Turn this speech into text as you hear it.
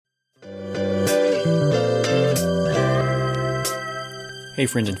Hey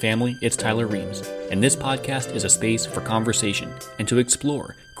friends and family, it's Tyler Reams, and this podcast is a space for conversation and to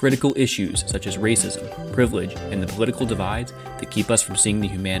explore critical issues such as racism, privilege, and the political divides that keep us from seeing the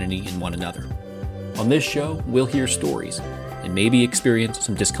humanity in one another. On this show, we'll hear stories and maybe experience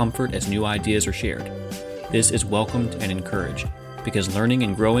some discomfort as new ideas are shared. This is welcomed and encouraged because learning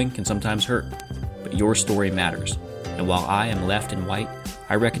and growing can sometimes hurt, but your story matters. And while I am left and white,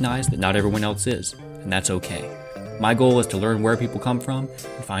 I recognize that not everyone else is, and that's okay. My goal is to learn where people come from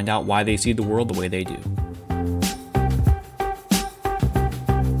and find out why they see the world the way they do.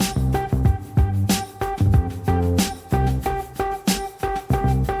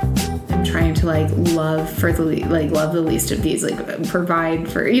 I'm trying to love the least of these, provide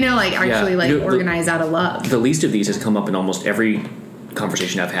for, organize out of love. The least of these has come up in almost every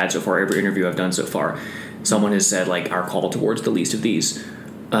conversation I've had so far, every interview I've done so far. Someone has said our call towards the least of these.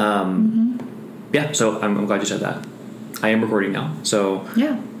 Yeah, so I'm glad you said that. I am recording now, so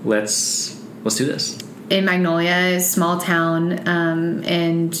yeah, let's do this. In Magnolia, small town,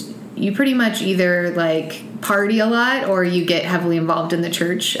 and you pretty much either party a lot or you get heavily involved in the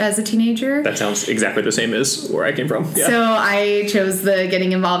church as a teenager. That sounds exactly the same as where I came from. Yeah. So I chose the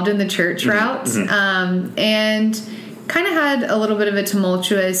getting involved in the church route, and kind of had a little bit of a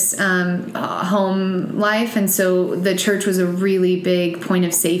tumultuous home life, and so the church was a really big point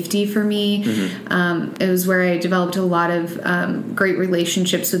of safety for me. It was where I developed a lot of great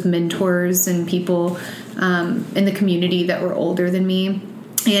relationships with mentors and people in the community that were older than me,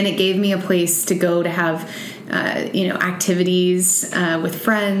 and it gave me a place to go to have activities with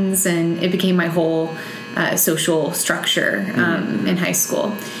friends, and it became my whole social structure in high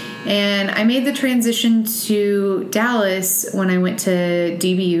school. And I made the transition to Dallas when I went to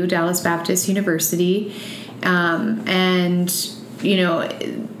DBU, Dallas Baptist University. From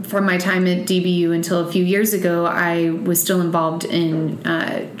my time at DBU until a few years ago, I was still involved in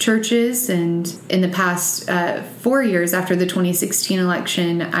churches. And in the past 4 years after the 2016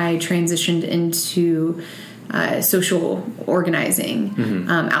 election, I transitioned into social organizing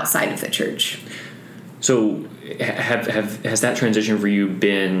outside of the church. So has that transition for you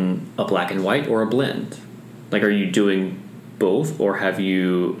been a black and white or a blend? Are you doing both, or have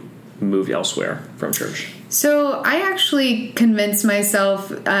you moved elsewhere from church? So I actually convinced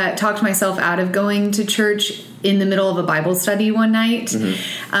myself, talked myself out of going to church in the middle of a Bible study one night.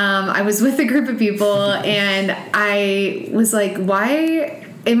 I was with a group of people, and I was like, why...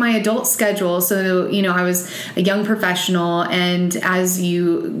 In my adult schedule, so, I was a young professional, and as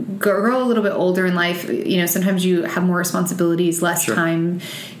you grow a little bit older in life, sometimes you have more responsibilities, less time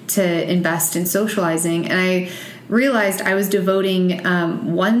to invest in socializing. And I realized I was devoting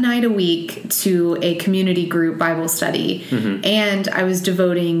one night a week to a community group Bible study, and I was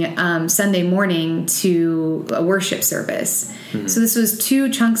devoting Sunday morning to a worship service. So this was 2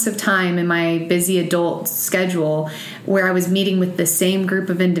 chunks of time in my busy adult schedule where I was meeting with the same group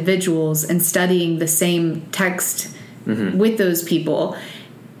of individuals and studying the same text with those people.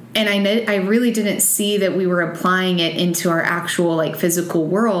 And I really didn't see that we were applying it into our actual physical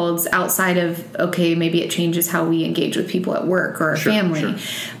worlds outside of, okay, maybe it changes how we engage with people at work or our family.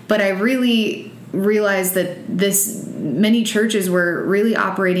 But I really realized that many churches were really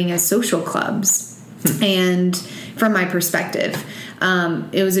operating as social clubs. And from my perspective,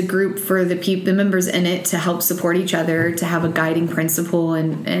 it was a group for the members in it to help support each other, to have a guiding principle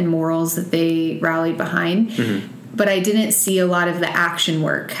and morals that they rallied behind. But I didn't see a lot of the action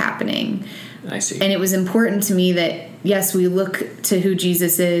work happening. I see. And it was important to me that, yes, we look to who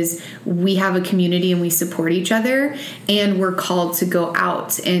Jesus is, we have a community and we support each other, and we're called to go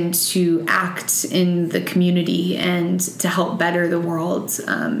out and to act in the community and to help better the world.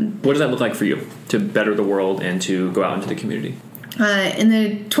 What does that look like for you, to better the world and to go out into the community? In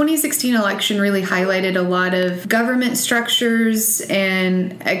the 2016 election really highlighted a lot of government structures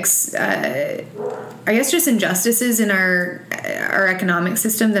and just injustices in our economic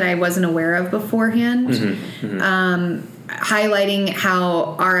system that I wasn't aware of beforehand. Highlighting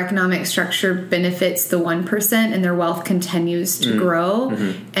how our economic structure benefits the 1% and their wealth continues to grow,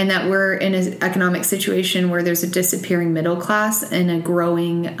 and that we're in an economic situation where there's a disappearing middle class and a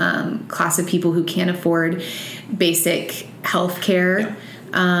growing class of people who can't afford basic health care,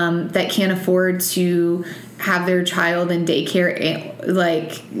 that can't afford to have their child in daycare.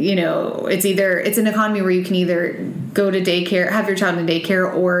 It's an economy where you can either go to daycare, have your child in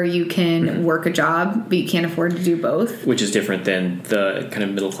daycare, or you can work a job, but you can't afford to do both. Which is different than the kind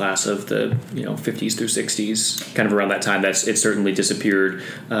of middle class of the 50s through 60s, kind of around that time. It certainly disappeared,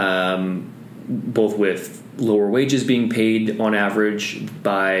 both with lower wages being paid on average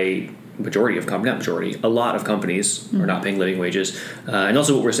by a lot of companies are not paying living wages. And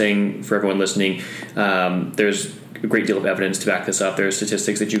also what we're saying for everyone listening, there's a great deal of evidence to back this up. There's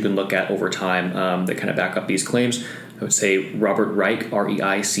statistics that you can look at over time that kind of back up these claims. I would say Robert Reich,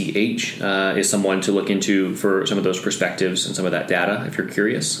 R-E-I-C-H, is someone to look into for some of those perspectives and some of that data if you're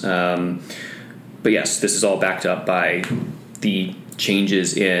curious. But yes, this is all backed up by the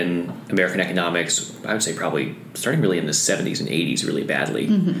changes in American economics, I would say probably starting really in the 70s and 80s really badly,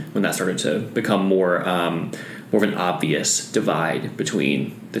 when that started to become more of an obvious divide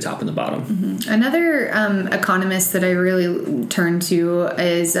between the top and the bottom. Another economist that I really turn to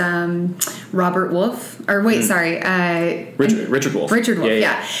is Robert Wolff. Richard Wolff. Richard Wolff,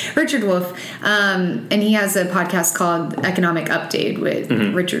 yeah. Richard Wolff. And he has a podcast called Economic Update with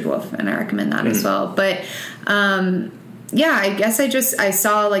Richard Wolff, and I recommend that as well. But I guess I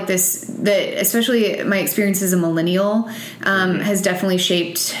saw like this, that especially my experience as a millennial has definitely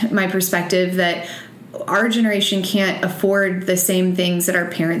shaped my perspective that our generation can't afford the same things that our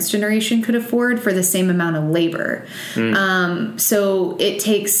parents' generation could afford for the same amount of labor. So it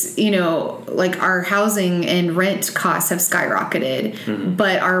takes, like our housing and rent costs have skyrocketed,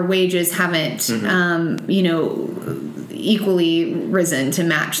 but our wages haven't, equally risen to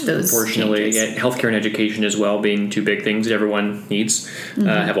match those. Unfortunately, changes. Healthcare and education as well, being two big things that everyone needs,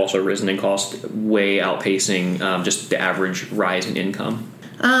 have also risen in cost, way outpacing just the average rise in income.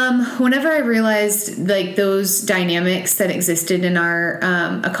 Whenever I realized like those dynamics that existed in our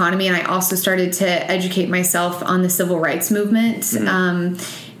economy, and I also started to educate myself on the civil rights movement,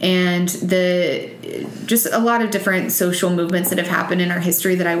 and just a lot of different social movements that have happened in our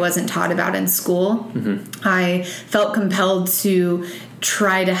history that I wasn't taught about in school. I felt compelled to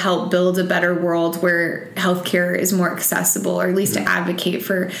try to help build a better world where healthcare is more accessible, or at least to advocate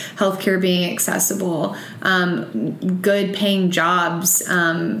for healthcare being accessible, good paying jobs,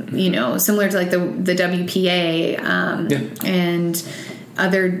 similar to like the WPA, and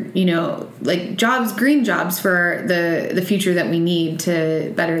other, like jobs, green jobs for the future that we need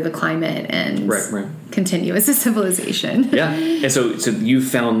to better the climate and continue as a civilization. And so you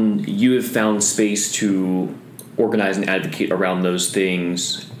have found space to organize and advocate around those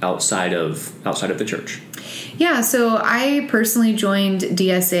things outside of the church. Yeah, so I personally joined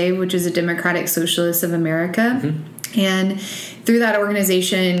DSA, which is a Democratic Socialists of America. And through that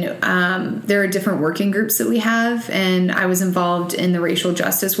organization, there are different working groups that we have, and I was involved in the racial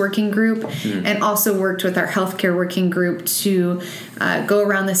justice working group, and also worked with our healthcare working group to go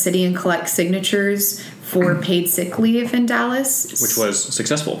around the city and collect signatures for paid sick leave in Dallas. Which was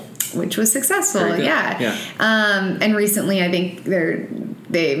successful. Yeah. And recently, I think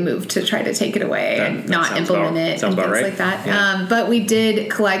they moved to try to take it away and not implement it and things like that. Yeah. But we did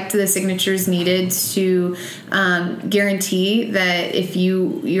collect the signatures needed to guarantee that if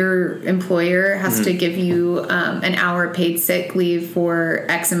your employer has to give you an hour paid sick leave for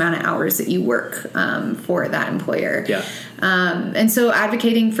X amount of hours that you work for that employer. Yeah. And so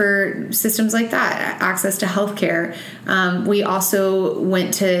advocating for systems like that, access to healthcare. We also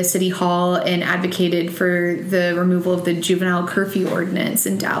went to City Hall and advocated for the removal of the juvenile curfew ordinance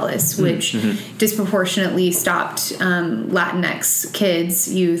in Dallas, which disproportionately stopped Latinx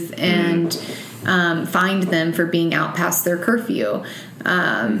kids, youth, and fined them for being out past their curfew.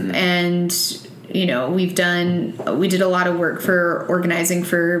 And we did a lot of work for organizing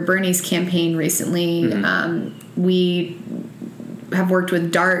for Bernie's campaign recently. We have worked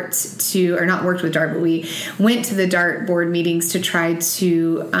with DART but we went to the DART board meetings to try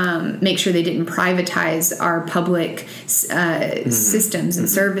to make sure they didn't privatize our public systems and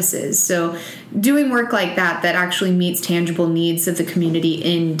services. So doing work like that actually meets tangible needs of the community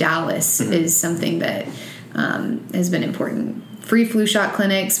in Dallas is something that has been important. Free flu shot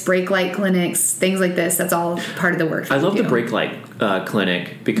clinics, brake light clinics, things like this. That's all part of the work. I love the brake light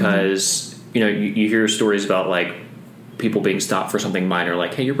clinic because, you hear stories about like people being stopped for something minor,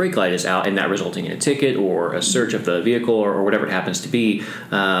 like, hey, your brake light is out, and that resulting in a ticket or a search of the vehicle or whatever it happens to be,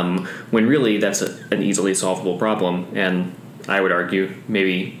 when really that's an easily solvable problem. And I would argue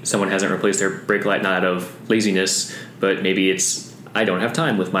maybe someone hasn't replaced their brake light not out of laziness, but maybe it's I don't have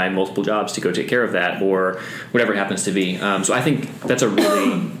time with my multiple jobs to go take care of that, or whatever it happens to be. So I think that's a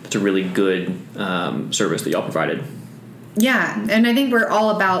really good service that y'all provided. Yeah, and I think we're all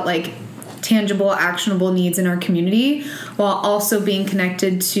about like tangible, actionable needs in our community, while also being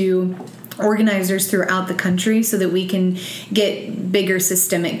connected to organizers throughout the country so that we can get bigger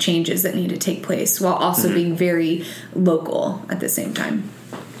systemic changes that need to take place, while also being very local at the same time.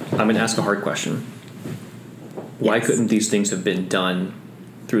 I'm going to ask a hard question. Why couldn't these things have been done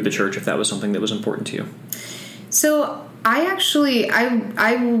through the church if that was something that was important to you? So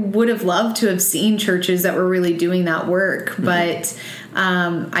I would have loved to have seen churches that were really doing that work, but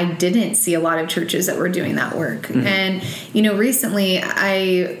I didn't see a lot of churches that were doing that work. And, recently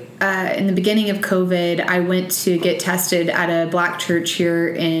in the beginning of COVID, I went to get tested at a Black church here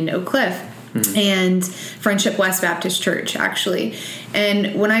in Oak Cliff. And Friendship West Baptist Church, actually.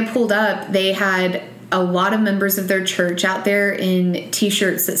 And when I pulled up, they had a lot of members of their church out there in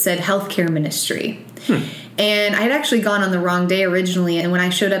T-shirts that said healthcare ministry. And I had actually gone on the wrong day originally, and when I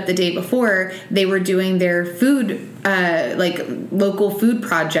showed up the day before, they were doing their food, local food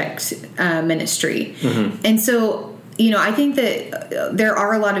project ministry. And so, I think that there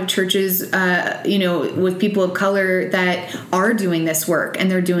are a lot of churches, with people of color that are doing this work,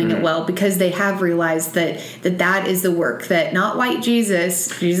 and they're doing it well because they have realized that is the work that not white Jesus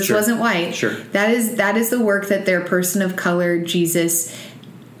wasn't white. Sure. That is the work that their person of color, Jesus,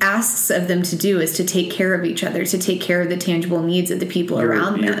 asks of them to do, is to take care of each other, to take care of the tangible needs of the people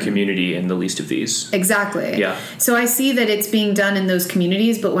around them. Your community and the least of these. Exactly. Yeah. So I see that it's being done in those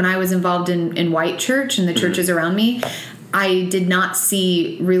communities, but when I was involved in white church and the churches around me, I did not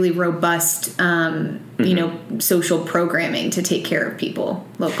see really robust, social programming to take care of people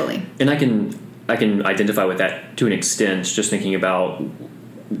locally. And I can identify with that to an extent, just thinking about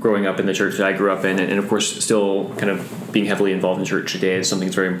growing up in the church that I grew up in, and of course still kind of being heavily involved in church today is something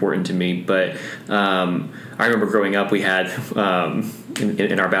that's very important to me. But I remember growing up, we had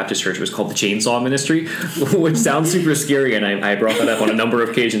in our Baptist church, it was called the Chainsaw Ministry, which sounds super scary, and I brought that up on a number of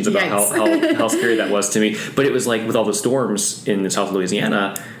occasions about how scary that was to me. But it was like with all the storms in South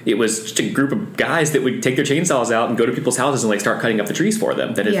Louisiana, it was just a group of guys that would take their chainsaws out and go to people's houses and start cutting up the trees for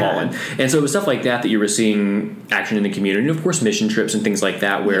them that had fallen. And so it was stuff like that you were seeing action in the community, and of course mission trips and things like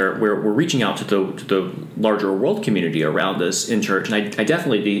that, where we're reaching out to the larger world community around us in church. And I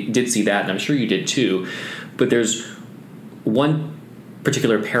definitely did see that, and I'm sure you did too. But there's one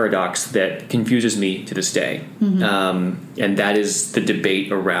particular paradox that confuses me to this day, and that is the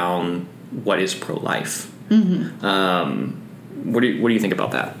debate around what is pro-life. What do you think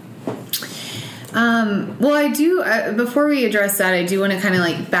about that? Well, I do. Before we address that, I do want to kind of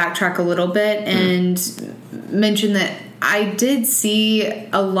backtrack a little bit and mention that I did see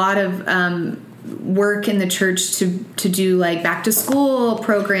a lot of work in the church to do back to school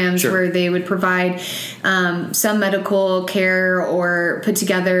programs where they would provide some medical care or put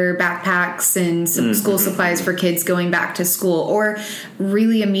together backpacks and some school supplies for kids going back to school, or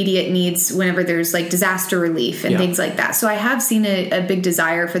really immediate needs whenever there's disaster relief and things like that. So I have seen a big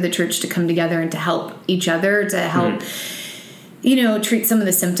desire for the church to come together and to help each other, to help treat some of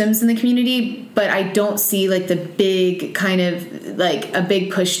the symptoms in the community, but I don't see the big kind of a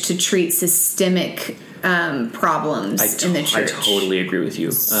big push to treat systemic problems in the church. I totally agree with you.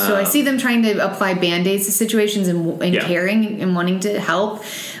 So I see them trying to apply Band-Aids to situations and caring and wanting to help,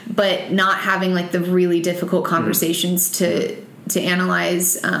 but not having the really difficult conversations to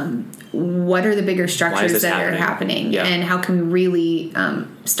analyze what are the bigger structures that are happening and how can we really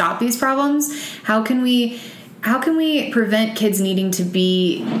stop these problems? How can we prevent kids needing to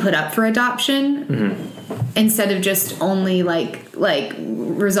be put up for adoption instead of just only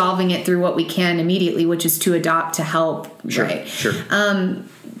resolving it through what we can immediately, which is to adopt to help, right? Sure.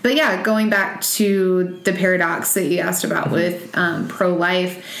 But yeah, going back to the paradox that you asked about with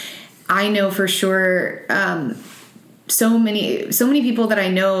pro-life, I know for sure so many people that I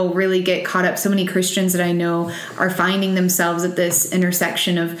know really get caught up. So many Christians that I know are finding themselves at this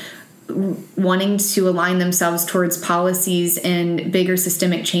intersection of wanting to align themselves towards policies and bigger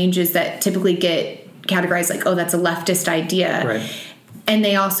systemic changes that typically get categorized that's a leftist idea. Right. And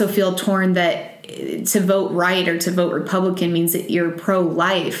they also feel torn that to vote right or to vote Republican means that you're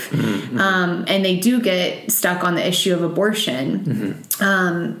pro-life. And they do get stuck on the issue of abortion.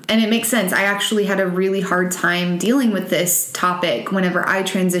 And it makes sense. I actually had a really hard time dealing with this topic whenever I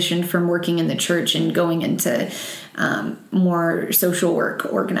transitioned from working in the church and going into more social work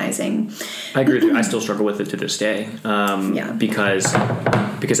organizing. I agree with you. I still struggle with it to this day.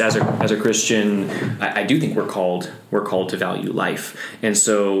 Because as a Christian, I do think we're called to value life. And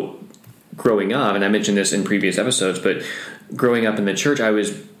so growing up, and I mentioned this in previous episodes, but growing up in the church, I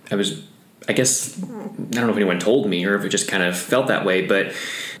was, I guess, I don't know if anyone told me or if it just kind of felt that way, but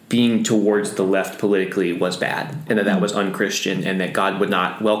being towards the left politically was bad, and that was unchristian, and that God would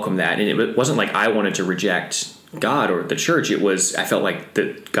not welcome that. And it wasn't like I wanted to reject God or the church. It was, I felt like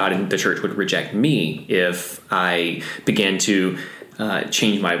that God and the church would reject me if I began to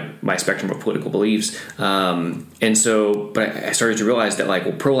change my spectrum of political beliefs. And so, but I started to realize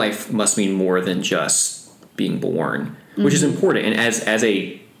that pro-life must mean more than just being born, which is important. And as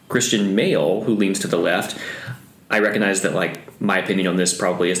a Christian male who leans to the left, I recognize that like my opinion on this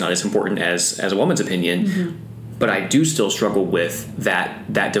probably is not as important as a woman's opinion, but I do still struggle with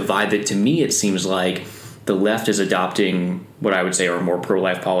that divide that to me it seems like the left is adopting what I would say are more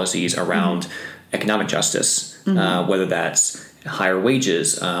pro-life policies around economic justice, whether that's higher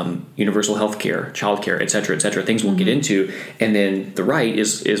wages, universal health care, child care, et cetera, things we'll get into. And then the right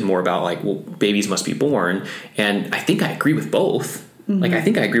is more about like, well, babies must be born. And I think I agree with both. Like, I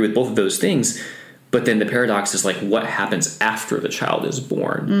think I agree with both of those things. But then the paradox is like, what happens after the child is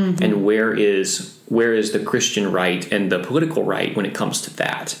born? And where is the Christian right and the political right when it comes to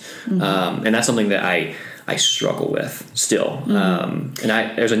that? And that's something that I struggle with still. And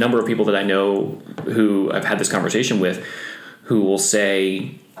there's a number of people that I know who I've had this conversation with who will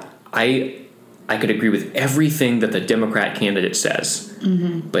say, I could agree with everything that the Democrat candidate says,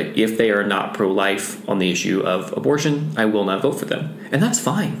 but if they are not pro-life on the issue of abortion, I will not vote for them. And that's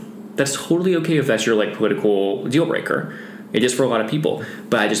fine. That's totally okay if that's your like political deal breaker. It is for a lot of people.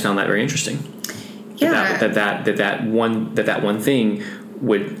 But I just found that very interesting. Yeah. That one thing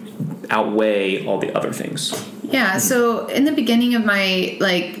would outweigh all the other things. Yeah. So in the beginning of my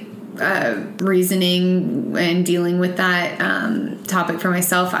reasoning and dealing with that topic for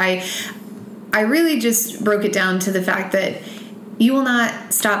myself, I really just broke it down to the fact that you will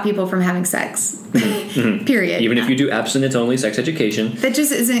not stop people from having sex. Period. Even if you do abstinence-only sex education, that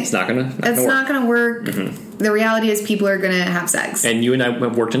just isn't. It's not going to work. The reality is, people are going to have sex. And you and I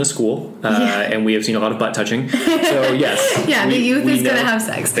have worked in a school, and we have seen a lot of butt touching. So yes, the youth is going to have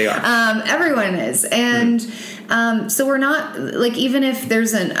sex. They are. Everyone is, and so we're not like, even if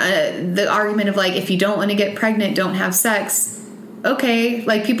there's the argument of like, if you don't want to get pregnant, don't have sex. Okay,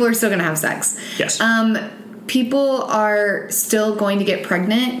 like people are still going to have sex. Yes. People are still going to get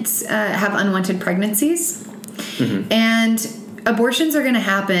pregnant, have unwanted pregnancies, and abortions are going to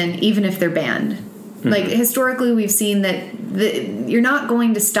happen even if they're banned. Like historically, we've seen that you're not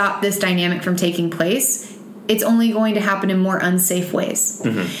going to stop this dynamic from taking place. It's only going to happen in more unsafe ways.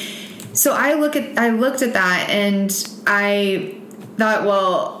 So I looked at that and I thought,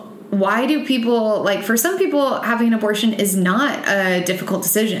 well, why do people, like, for some people, having an abortion is not a difficult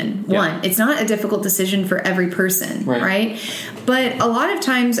decision. One, it's not a difficult decision for every person, right? But a lot of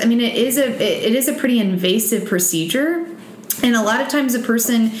times, I mean, it is a pretty invasive procedure, and a lot of times a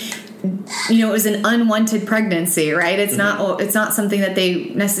person, it was an unwanted pregnancy, right? It's not something that they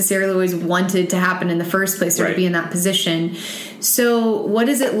necessarily always wanted to happen in the first place or to be in that position. So what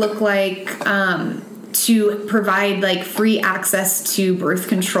does it look like to provide like free access to birth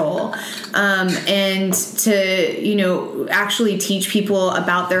control, and to, actually teach people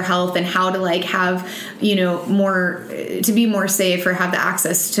about their health and how to like have, more, to be more safe or have the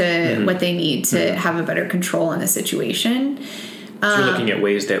access to what they need to have a better control in the situation. So you're looking at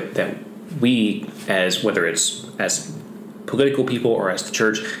ways that we, as whether it's as political people or as the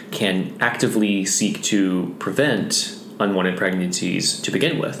church, can actively seek to prevent unwanted pregnancies to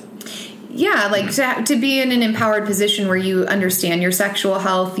begin with. Yeah, like to be in an empowered position where you understand your sexual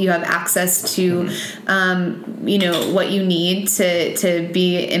health, you have access to, what you need to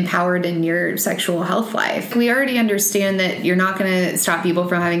be empowered in your sexual health life. We already understand that you're not going to stop people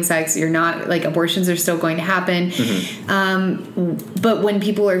from having sex. You're not, like, abortions are still going to happen. But when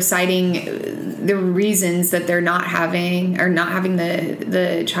people are citing the reasons that they're not having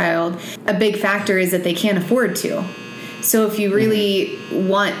the child, a big factor is that they can't afford to. So if you really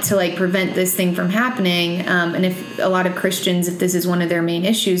want to like prevent this thing from happening, and if a lot of Christians, if this is one of their main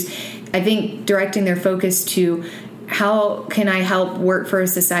issues, I think directing their focus to how can I help work for a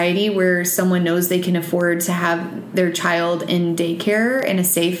society where someone knows they can afford to have their child in daycare in a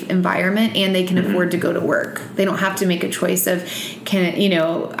safe environment and they can afford to go to work. They don't have to make a choice of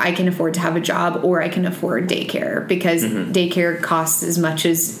I can afford to have a job or I can afford daycare, because daycare costs as much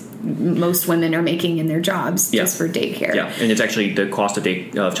as most women are making in their jobs just for daycare. Yeah, and it's actually the cost of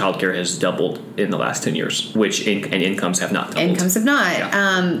childcare has doubled in the last 10 years, which incomes have not doubled. Incomes have not.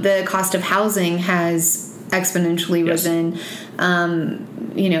 Yeah. The cost of housing has exponentially risen.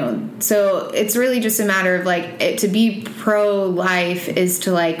 So it's really just a matter of like, to be pro-life is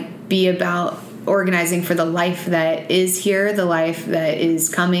to like be about organizing for the life that is here, the life that is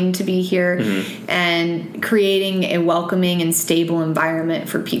coming to be here, and creating a welcoming and stable environment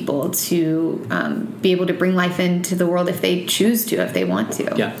for people to be able to bring life into the world if they choose to, if they want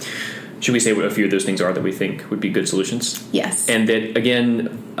to. Yeah. Should we say what a few of those things are that we think would be good solutions? Yes. And that,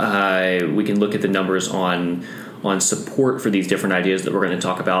 again, we can look at the numbers on support for these different ideas that we're going to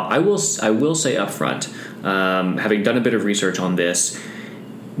talk about. I will say up front, having done a bit of research on this,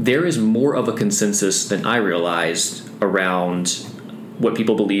 there is more of a consensus than I realized around what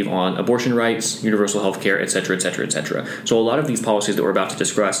people believe on abortion rights, universal health care, et cetera, et cetera, et cetera. So a lot of these policies that we're about to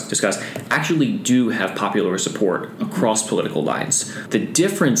discuss actually do have popular support across political lines. The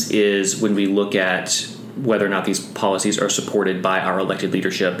difference is when we look at whether or not these policies are supported by our elected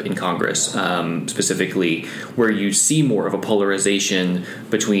leadership in Congress, specifically where you see more of a polarization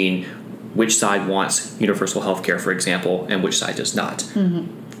between which side wants universal health care, for example, and which side does not.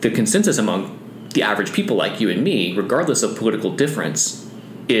 The consensus among the average people like you and me, regardless of political difference,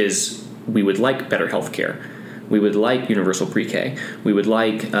 is we would like better health care. We would like universal pre-K. We would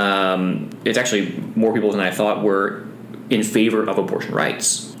like, it's actually more people than I thought were in favor of abortion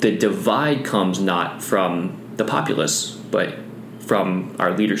rights. The divide comes not from the populace, but from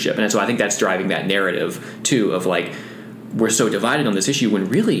our leadership. And so I think that's driving that narrative, too, of like, we're so divided on this issue when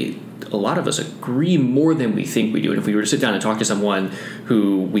really a lot of us agree more than we think we do. And if we were to sit down and talk to someone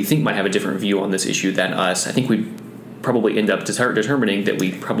who we think might have a different view on this issue than us, I think we'd probably end up determining that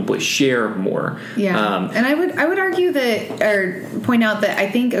we probably share more. Yeah. And I would argue that, or point out that I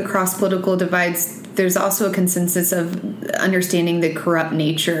think across political divides, there's also a consensus of understanding the corrupt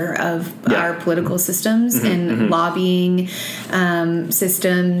nature of our political systems and lobbying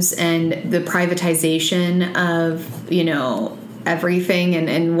systems and the privatization of, you know, everything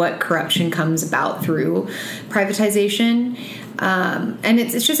and what corruption comes about through privatization. And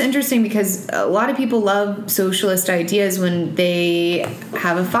it's just interesting because a lot of people love socialist ideas when they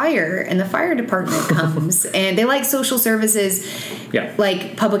have a fire and the fire department comes, and they like social services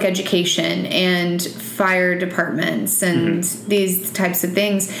like public education and fire departments and these types of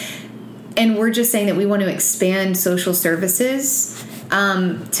things. And we're just saying that we want to expand social services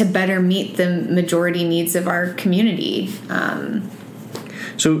to better meet the majority needs of our community.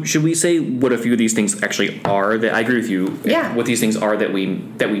 So should we say what a few of these things actually are? That I agree with you. Yeah. What these things are that we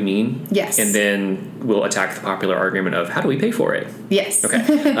mean. Yes. And then we'll attack the popular argument of how do we pay for it? Yes. Okay.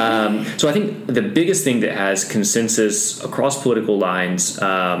 So I think the biggest thing that has consensus across political lines,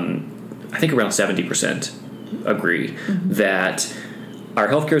 I think around 70% agree that our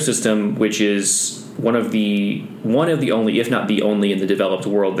healthcare system, which is one of the only, if not the only, in the developed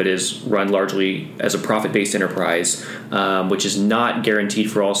world that is run largely as a profit-based enterprise, which is not guaranteed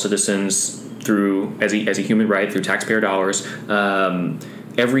for all citizens through as a human right through taxpayer dollars.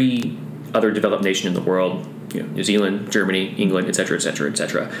 Every other developed nation in the world, you know, New Zealand, Germany, England, et cetera, et cetera, et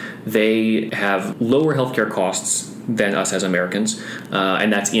cetera, they have lower healthcare costs than us as Americans,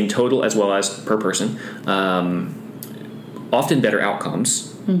 and that's in total as well as per person. Often better outcomes.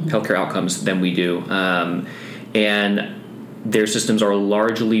 Healthcare outcomes than we do, and their systems are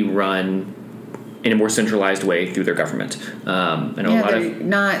largely run in a more centralized way through their government. I know a lot they're of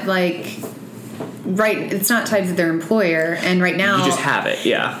not like it's not tied to their employer, and right now you just have it.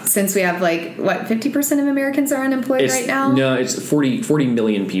 Yeah, since we have 50% of Americans are unemployed right now. No, it's 40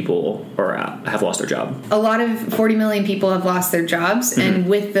 million people have lost their job. A lot of 40 million people have lost their jobs, and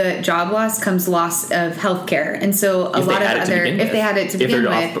with the job loss comes loss of health care. And so a lot of other, if they had it to begin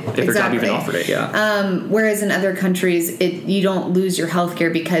with, if their job even offered it, whereas in other countries, you don't lose your health care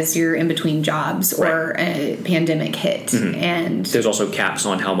because you're in between jobs or a pandemic hit. And there's also caps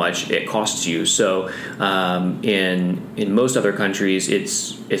on how much it costs you. So in most other countries,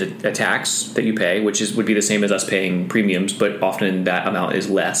 it's a tax that you pay, which would be the same as us paying premiums, but often that amount is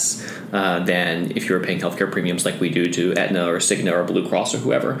less than if you were paying healthcare premiums like we do to Aetna or Cigna or Blue Cross or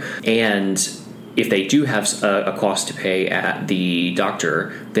whoever. And if they do have a cost to pay at the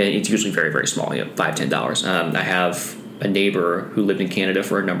doctor, then it's usually very, very small, $5, $10. I have a neighbor who lived in Canada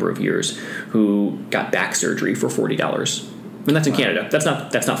for a number of years who got back surgery for $40. And that's in Canada.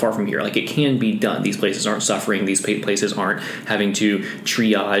 That's not far from here. Like, it can be done. These places aren't suffering. These places aren't having to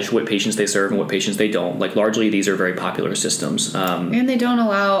triage what patients they serve and what patients they don't. Like, largely, these are very popular systems. And they don't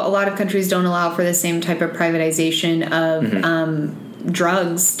allow, a lot of countries don't allow for the same type of privatization of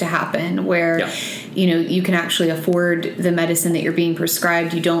drugs to happen, where you can actually afford the medicine that you're being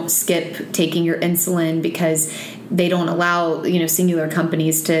prescribed. You don't skip taking your insulin because they don't allow singular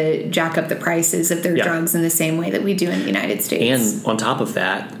companies to jack up the prices of their drugs in the same way that we do in the United States. And on top of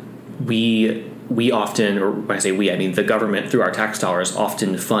that, we often, or when I say we, I mean the government through our tax dollars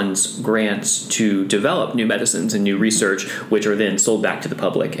often funds grants to develop new medicines and new research, which are then sold back to the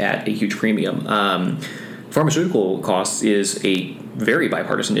public at a huge premium. Pharmaceutical costs is a very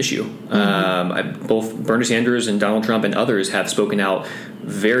bipartisan issue. Both Bernie Sanders and Donald Trump and others have spoken out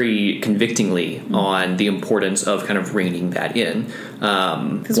very convictingly on the importance of kind of reining that in.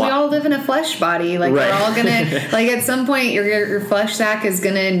 Because we all live in a flesh body. Like, we're all going to, at some point, your flesh sack is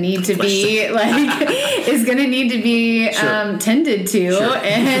going to need to be, is going to need to be tended to. Sure.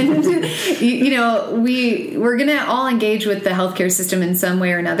 And, we're going to all engage with the healthcare system in some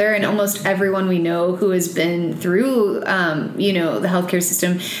way or another. And almost everyone we know who has been through, the healthcare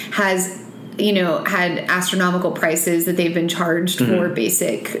system has had astronomical prices that they've been charged for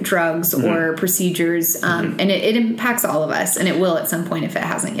basic drugs or procedures. And it impacts all of us, and it will at some point if it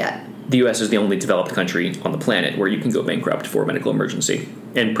hasn't yet. The U.S. is the only developed country on the planet where you can go bankrupt for a medical emergency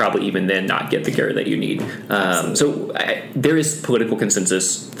and probably even then not get the care that you need. So there is political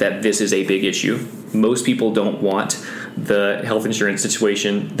consensus that this is a big issue. Most people don't want the health insurance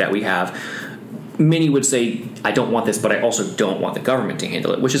situation that we have. Many would say, I don't want this, but I also don't want the government to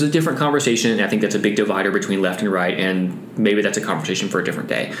handle it, which is a different conversation. And I think that's a big divider between left and right, and maybe that's a conversation for a different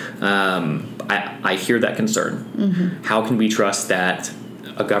day. I hear that concern. How can we trust that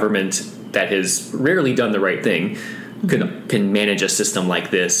a government that has rarely done the right thing can manage a system like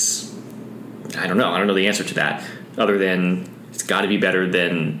this? I don't know the answer to that, other than it's got to be better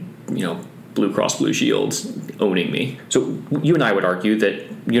than, Blue Cross Blue Shield owning me. So you and I would argue that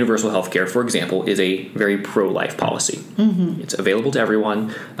universal health care, for example, is a very pro-life policy. It's available to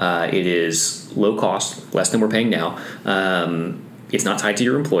everyone. It is low cost, less than we're paying now. It's not tied to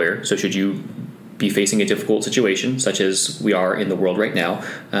your employer. So should you be facing a difficult situation, such as we are in the world right now,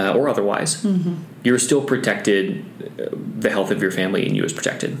 or otherwise, you're still protected. The health of your family and you is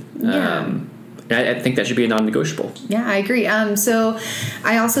protected. Yeah. I think that should be a non-negotiable. Yeah, I agree. So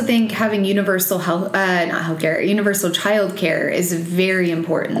I also think having universal universal childcare is very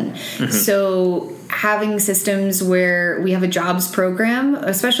important. So having systems where we have a jobs program,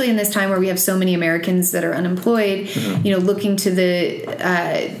 especially in this time where we have so many Americans that are unemployed, looking to the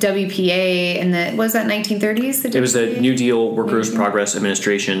WPA and was that 1930s? It was the New Deal Workers Progress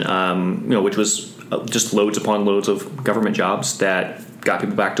Administration, which was just loads upon loads of government jobs that got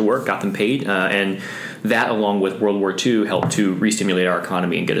people back to work, got them paid, and that, along with World War II, helped to re-stimulate our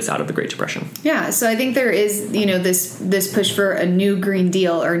economy and get us out of the Great Depression. Yeah, so I think there is, this push for a new Green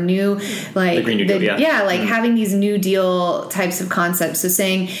Deal or new, the Green New Deal, having these New Deal types of concepts. So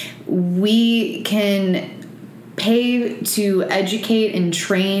saying we can pay to educate and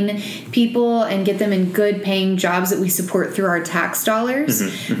train people and get them in good paying jobs that we support through our tax dollars,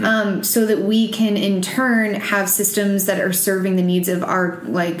 so that we can in turn have systems that are serving the needs of our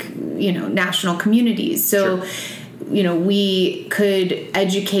national communities. So we could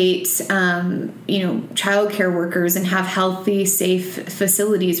educate childcare workers and have healthy, safe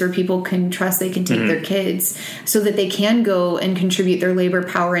facilities where people can trust they can take their kids, so that they can go and contribute their labor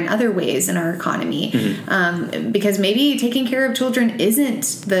power in other ways in our economy. Because maybe taking care of children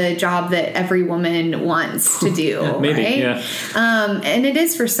isn't the job that every woman wants to do. Right? And it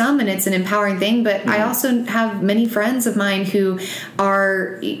is for some, and it's an empowering thing. But I also have many friends of mine who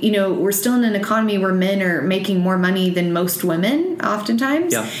are, we're still in an economy where men are making more money than most women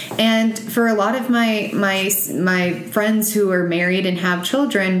oftentimes. And for a lot of my friends who are married and have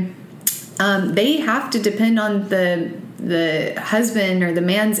children, they have to depend on the husband or the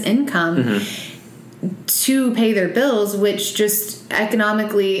man's income to pay their bills, which just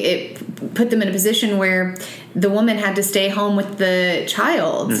economically it put them in a position where the woman had to stay home with the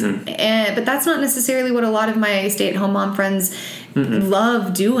child. But that's not necessarily what a lot of my stay-at-home mom friends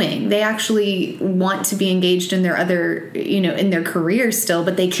love doing. They actually want to be engaged in their other, in their careers still,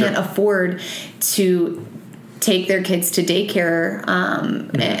 but they can't afford to take their kids to daycare,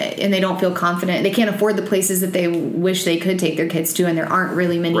 and they don't feel confident. They can't afford the places that they wish they could take their kids to, and there aren't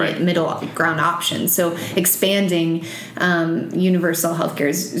really many middle ground options. So expanding universal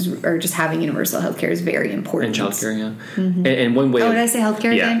healthcare or just having universal healthcare is very important. And childcare, and one way. Oh, did I say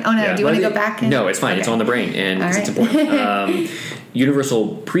healthcare again? Oh no, do you want to go back? No, it's fine. Okay. It's on the brain, and it's important.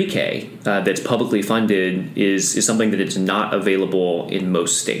 Universal pre-K that's publicly funded is something that is not available in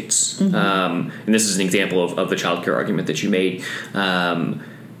most states. And this is an example of the childcare argument that you made.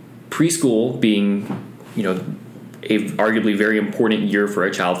 Preschool being, a arguably very important year for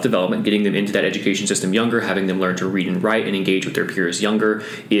a child's development, getting them into that education system younger, having them learn to read and write and engage with their peers younger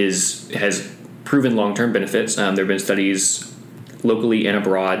has proven long-term benefits. There have been studies locally and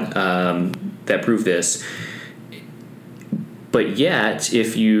abroad that prove this. But yet,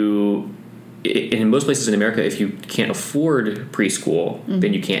 in most places in America, if you can't afford preschool,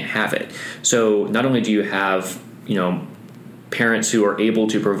 then you can't have it. So not only do you have, parents who are able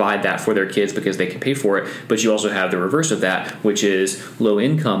to provide that for their kids because they can pay for it, but you also have the reverse of that, which is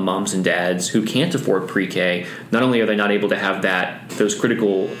low-income moms and dads who can't afford pre-K. Not only are they not able to have those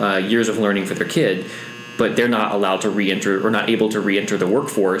critical years of learning for their kid, but they're not allowed to re-enter or not able to re-enter the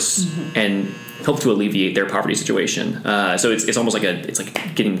workforce and help to alleviate their poverty situation. So it's almost like it's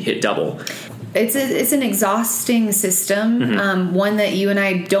like getting hit double. it's an exhausting system, one that you and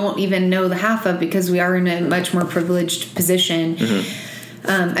I don't even know the half of because we are in a much more privileged position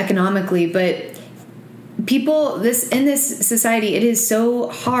economically. But people in this society, it is so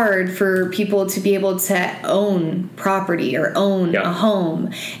hard for people to be able to own property or own a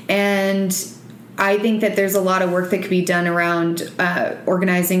home. And I think that there's a lot of work that could be done around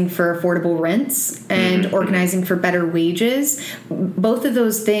organizing for affordable rents and organizing for better wages. Both of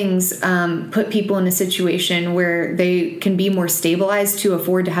those things put people in a situation where they can be more stabilized to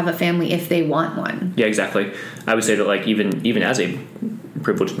afford to have a family if they want one. Yeah, exactly. I would say that, like, even as a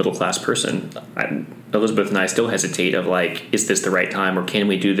privileged middle class person, Elizabeth and I still hesitate of, like, is this the right time, or can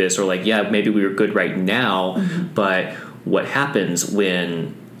we do this, or, like, yeah, maybe we were good right now, but what happens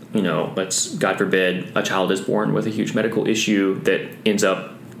when, you know, let's, God forbid, a child is born with a huge medical issue that ends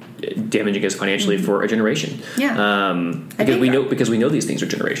up damaging us financially for a generation? Because we know these things are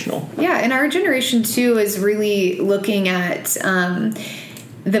generational. Yeah, and our generation too is really looking at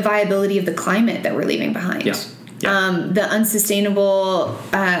the viability of the climate that we're leaving behind. The unsustainable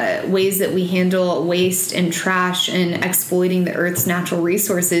ways that we handle waste and trash and exploiting the Earth's natural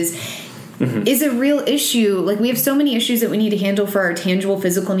resources is a real issue. Like, we have so many issues that we need to handle for our tangible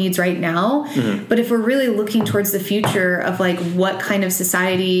physical needs right now. But if we're really looking towards the future of, like, what kind of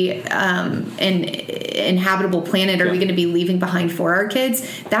society and inhabitable planet are we going to be leaving behind for our kids,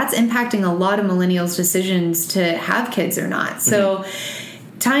 that's impacting a lot of millennials' decisions to have kids or not. So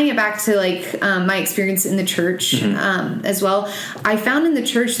tying it back to, like, my experience in the church as well, I found in the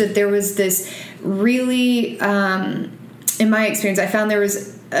church that there was this really, in my experience, I found there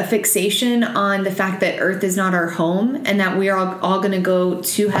was a fixation on the fact that Earth is not our home and that we are all going to go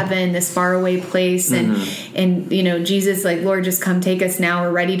to heaven, this faraway place. And, you know, Jesus, like, Lord, just come take us now.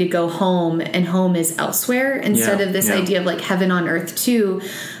 We're ready to go home. And home is elsewhere, instead of this idea of, like, heaven on earth too,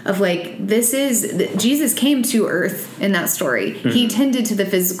 of, like, Jesus came to earth in that story. He tended to the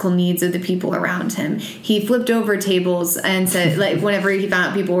physical needs of the people around him. He flipped over tables and said, like, whenever he found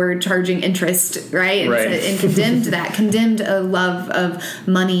out people were charging interest, right? And condemned a love of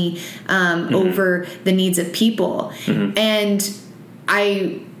money over the needs of people. And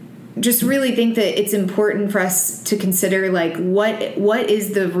I just really think that it's important for us to consider, like, what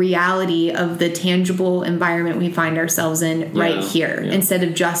is the reality of the tangible environment we find ourselves in right here, instead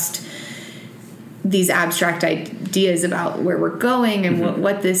of just these abstract ideas about where we're going and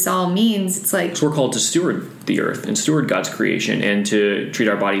what this all means. It's like, so we're called to steward the earth and steward God's creation and to treat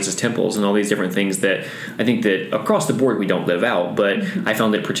our bodies as temples and all these different things that I think that across the board we don't live out. But I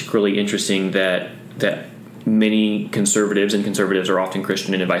found it particularly interesting that many conservatives, and conservatives are often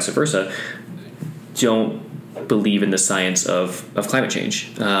Christian and vice versa, don't believe in the science of climate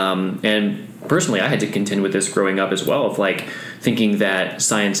change. And personally, I had to contend with this growing up as well, of, like, thinking that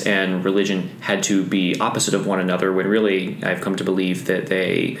science and religion had to be opposite of one another, when really I've come to believe that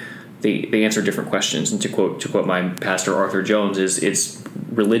they answer different questions. And to quote my pastor Arthur Jones, it's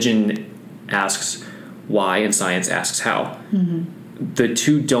religion asks why and science asks how. The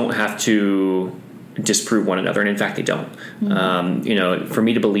two don't have to disprove one another, and in fact they don't. You know, for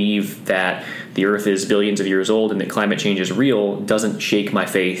me to believe that the earth is billions of years old and that climate change is real doesn't shake my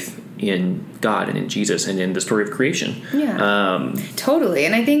faith in God and in Jesus and in the story of creation. Totally.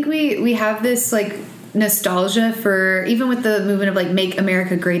 And I think we have this, like, nostalgia for, even with the movement of, like, Make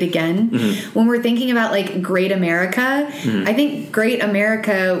America Great Again, when we're thinking about, like, Great America, I think Great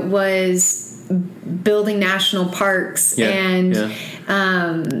America was building national parks and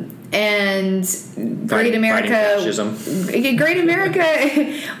Great America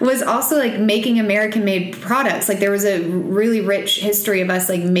was also, like, making American-made products. Like, there was a really rich history of us,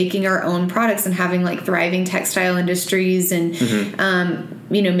 like, making our own products and having, like, thriving textile industries and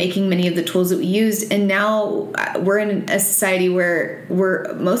you know, making many of the tools that we used. And now we're in a society where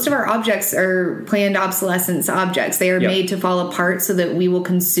most of our objects are planned obsolescence objects. They are made to fall apart so that we will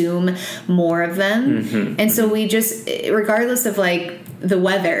consume more of them. And so we just, regardless of, like, the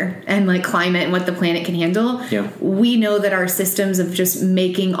weather and, like, climate and what the planet can handle, we know that our systems of just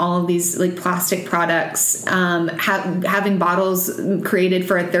making all of these, like, plastic products, having bottles created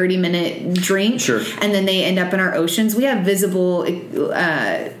for a 30-minute drink, and then they end up in our oceans. We have visible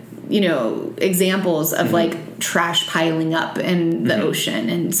you know, examples of like trash piling up in the ocean.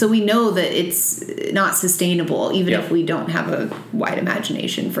 And so we know that it's not sustainable, even if we don't have a wide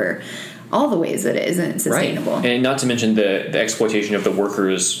imagination for all the ways that it isn't sustainable. Right. And not to mention the exploitation of the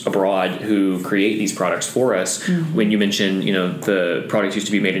workers abroad who create these products for us. When you mention, you know, the products used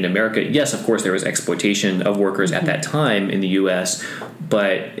to be made in America, yes, of course, there was exploitation of workers at that time in the U.S.,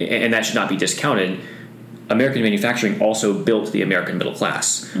 and that should not be discounted. American manufacturing also built the American middle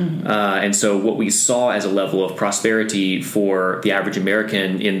class. And so what we saw as a level of prosperity for the average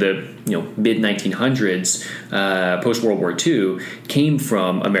American in the mid 1900s, post World War II, came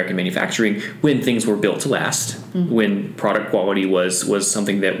from American manufacturing when things were built to last, when product quality was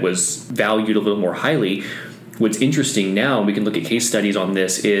something that was valued a little more highly. What's interesting now, we can look at case studies on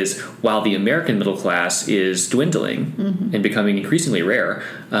this, is while the American middle class is dwindling and becoming increasingly rare,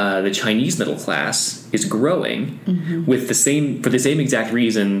 the Chinese middle class is growing for the same exact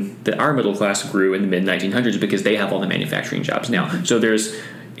reason that our middle class grew in the mid 1900s, because they have all the manufacturing jobs now. So there's,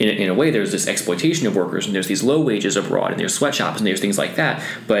 in a way, there's this exploitation of workers, and there's these low wages abroad, and there's sweatshops, and there's things like that.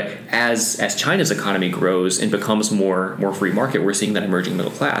 But as China's economy grows and becomes more free market, we're seeing that emerging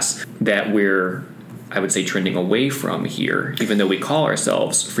middle class that we're, I would say, trending away from here, even though we call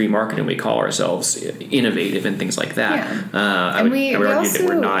ourselves free market and we call ourselves innovative and things like that. I would argue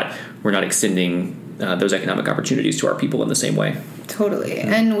that we're not extending those economic opportunities to our people in the same way. Totally.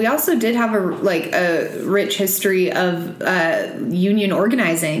 And we also did have a rich history of union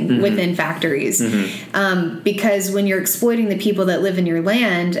organizing within factories, because when you're exploiting the people that live in your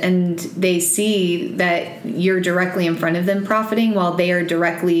land and they see that you're directly in front of them profiting while they are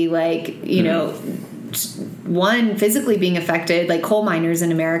directly one, physically being affected, like coal miners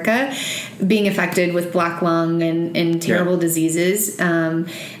in America being affected with black lung and terrible diseases, and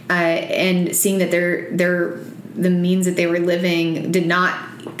seeing that the means that they were living did not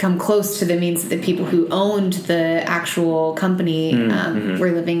come close to the means that the people who owned the actual company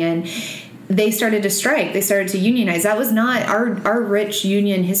were living in. They started to strike. They started to unionize. That was not our rich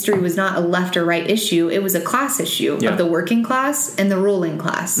union history was not a left or right issue. It was a class issue of the working class and the ruling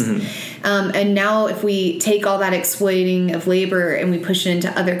class. And now if we take all that exploiting of labor and we push it into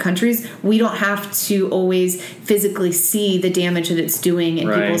other countries, we don't have to always physically see the damage that it's doing in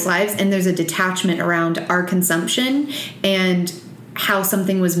people's lives. And there's a detachment around our consumption and how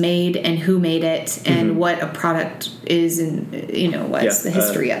something was made and who made it and what a product is and what's the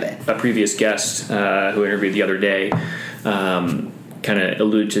history of it. A previous guest who interviewed the other day kind of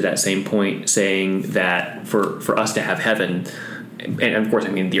alluded to that same point, saying that for us to have heaven, and of course I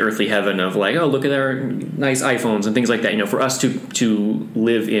mean the earthly heaven of like, oh, look at our nice iPhones and things like that, for us to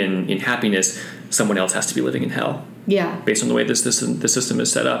live in happiness, someone else has to be living in hell. Based on the way the system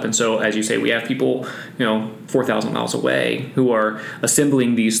is set up. And so, as you say, we have people, 4,000 miles away who are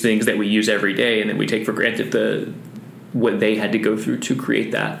assembling these things that we use every day and that we take for granted what they had to go through to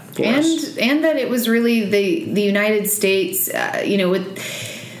create that for us. And that it was really the United States,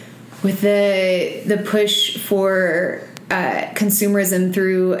 with the push for consumerism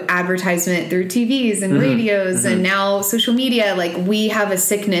through advertisement, through TVs and radios and now social media, like we have a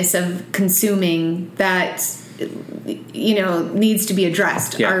sickness of consuming that needs to be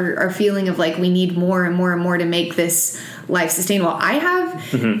addressed. Our feeling of like we need more and more and more to make this life sustainable. I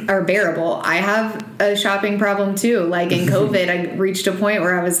have or bearable. I have a shopping problem too. Like in COVID, I reached a point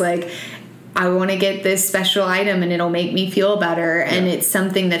where I was like, I want to get this special item and it'll make me feel better. And it's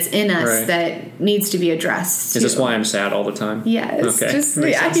something that's in us that needs to be addressed. Is this why I'm sad all the time? Yes. Okay. Just,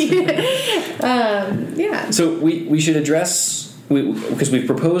 So we should address, because we've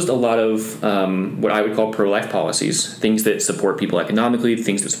proposed a lot of what I would call pro-life policies, things that support people economically,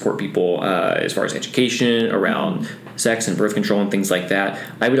 things that support people as far as education, around sex and birth control and things like that.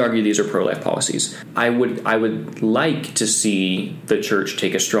 I would argue these are pro-life policies. I would like to see the church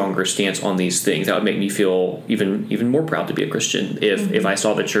take a stronger stance on these things. That would make me feel even more proud to be a Christian if I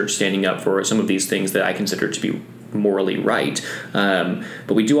saw the church standing up for some of these things that I consider to be morally right.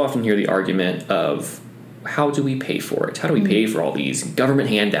 But we do often hear the argument of, how do we pay for it? How do we pay for all these government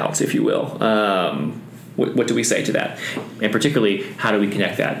handouts, if you will? What do we say to that? And particularly, how do we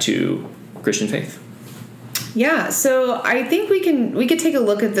connect that to Christian faith? Yeah, so I think we could take a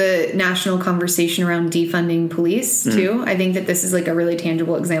look at the national conversation around defunding police too. I think that this is like a really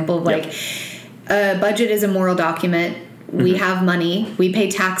tangible example of like a budget is a moral document. We have money, we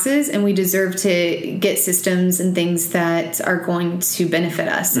pay taxes, and we deserve to get systems and things that are going to benefit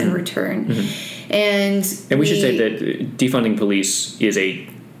us in return. And we should say that defunding police is a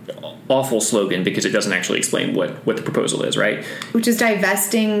awful slogan because it doesn't actually explain what the proposal is, right? Which is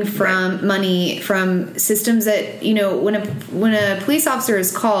divesting from money from systems that, when a police officer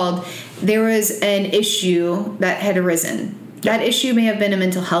is called, there was an issue that had arisen. That issue may have been a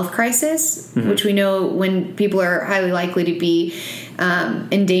mental health crisis, which we know when people are highly likely to be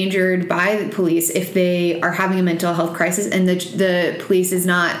endangered by the police if they are having a mental health crisis, and the police is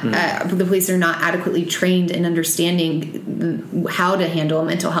not the police are not adequately trained in understanding how to handle a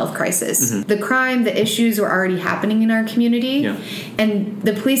mental health crisis. The issues were already happening in our community, and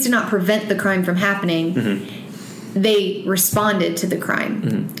the police did not prevent the crime from happening. They responded to the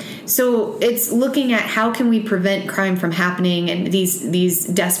crime. So it's looking at how can we prevent crime from happening and these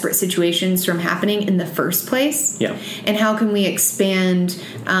desperate situations from happening in the first place, and how can we expand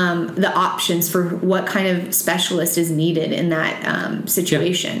the options for what kind of specialist is needed in that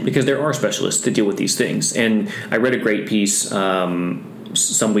situation. Because there are specialists to deal with these things. And I read a great piece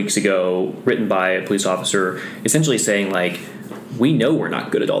some weeks ago written by a police officer essentially saying, like, we know we're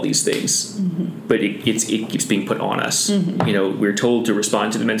not good at all these things, but it keeps being put on us. You know, we're told to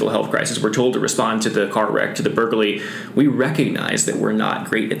respond to the mental health crisis. We're told to respond to the car wreck, to the burglary. We recognize that we're not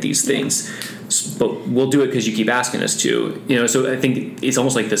great at these things, but we'll do it because you keep asking us to. You know, so I think it's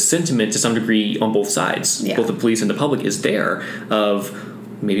almost like the sentiment to some degree on both sides, both the police and the public, is there of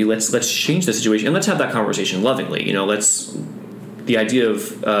maybe let's change the situation and let's have that conversation lovingly. You know, the idea of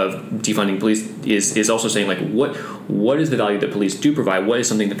defunding police is also saying, like, what is the value that police do provide? What is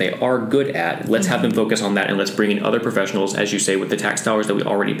something that they are good at? Let's have them focus on that, and let's bring in other professionals, as you say, with the tax dollars that we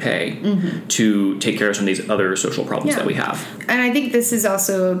already pay to take care of some of these other social problems that we have. And I think this is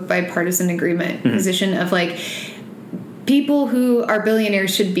also a bipartisan agreement position of, like, people who are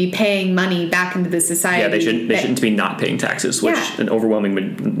billionaires should be paying money back into the society. Yeah, they shouldn't be not paying taxes, which an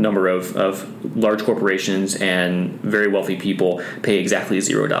overwhelming number of large corporations and very wealthy people pay exactly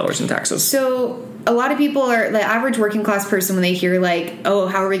 $0 in taxes. So a lot of people are, the average working class person, when they hear, like, oh,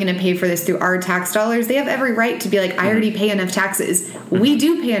 how are we going to pay for this through our tax dollars? They have every right to be like, I already pay enough taxes. We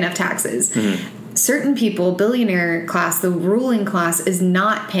do pay enough taxes. Certain people, billionaire class, the ruling class, is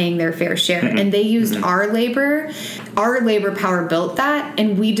not paying their fair share. And they used our labor power built that,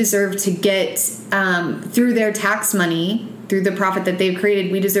 and we deserve to get, through their tax money, through the profit that they've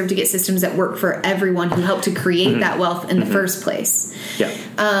created, we deserve to get systems that work for everyone who helped to create that wealth in the first place.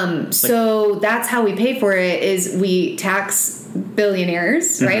 So that's how we pay for it, is we tax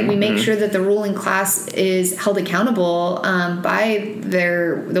billionaires, right? We make sure that the ruling class is held accountable by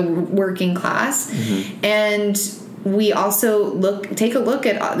the working class. And we also take a look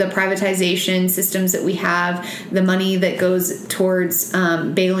at the privatization systems that we have, the money that goes towards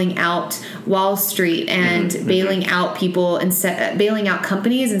bailing out Wall Street and bailing out people instead, bailing out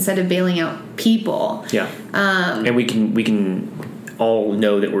companies instead of bailing out people. And we can all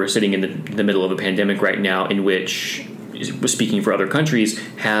know that we're sitting in the middle of a pandemic right now, in which, speaking for other countries,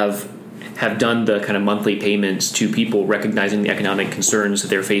 have done the kind of monthly payments to people, recognizing the economic concerns that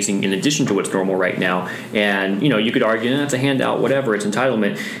they're facing in addition to what's normal right now. And, you know, you could argue that's a handout, whatever, it's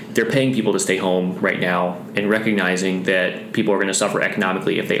entitlement. They're paying people to stay home right now and recognizing that people are going to suffer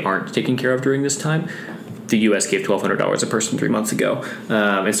economically if they aren't taken care of during this time. The U.S. gave $1,200 a person 3 months ago.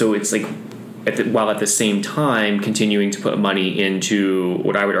 And so it's like, while at the same time continuing to put money into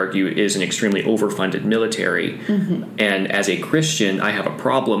what I would argue is an extremely overfunded military. And as a Christian, I have a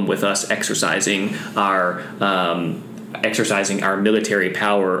problem with us exercising our military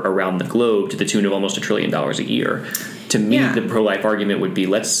power around the globe to the tune of almost $1 trillion a year. To me, the pro-life argument would be,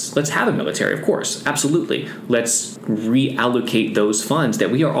 let's have a military, of course, absolutely. Let's reallocate those funds that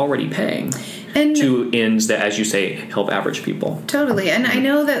we are already paying to ends that, as you say, help average people. Totally. And I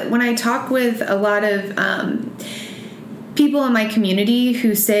know that when I talk with a lot of people in my community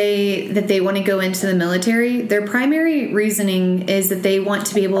who say that they want to go into the military, their primary reasoning is that they want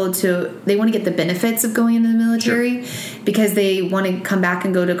to be able to, they want to get the benefits of going into the military because they want to come back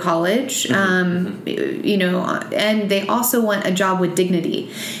and go to college, you know, and they also want a job with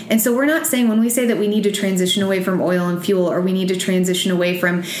dignity. And so we're not saying, when we say that we need to transition away from oil and fuel, or we need to transition away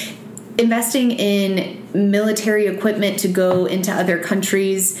from investing in military equipment to go into other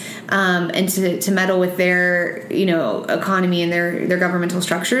countries and to meddle with their, you know, economy and their governmental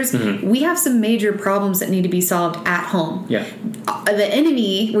structures. We have some major problems that need to be solved at home. The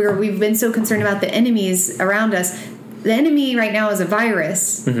enemy, where we've been so concerned about the enemies around us, the enemy right now is a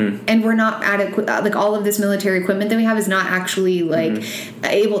virus, and we're not adequate. Like, all of this military equipment that we have is not actually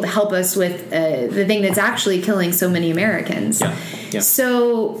able to help us with the thing that's actually killing so many Americans.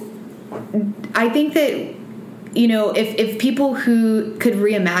 So I think that, you know, if people who could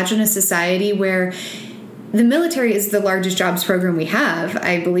reimagine a society where the military is the largest jobs program we have,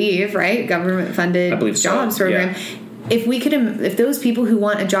 I believe, right? Government funded jobs program. If those people who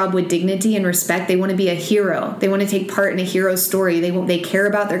want a job with dignity and respect, they want to be a hero, they want to take part in a hero story, they care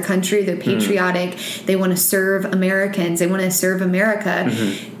about their country, they're patriotic, they want to serve Americans, they want to serve America.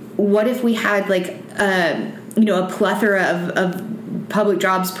 What if we had, like, you know, a plethora of public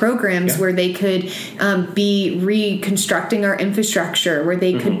jobs programs where they could be reconstructing our infrastructure, where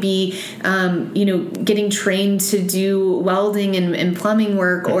they could be, getting trained to do welding and plumbing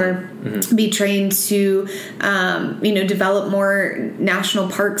work, or be trained to, develop more national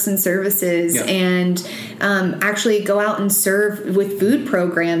parks and services, and actually go out and serve with food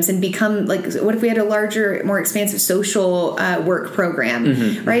programs and become what if we had a larger, more expansive social work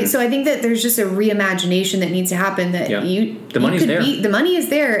program, right? So I think that there's just a reimagination that needs to happen. That the money is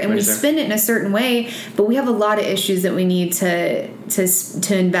there, and we spend it in a certain way, but we have a lot of issues that we need to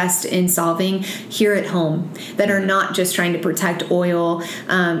invest in solving here at home that are not just trying to protect oil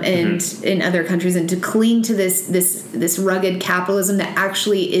and in other countries, and to cling to this rugged capitalism that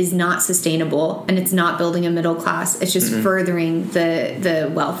actually is not sustainable, and it's not building a middle class. It's just furthering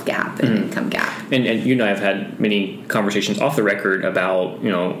the wealth gap and income gap. And you and I have had many conversations off the record about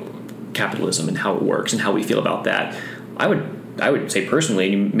capitalism and how it works and how we feel about that. I would say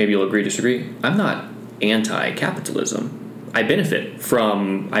personally, and maybe you'll agree, disagree, I'm not anti-capitalism. I benefit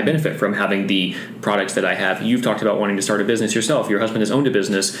from having the products that I have. You've talked about wanting to start a business yourself. Your husband has owned a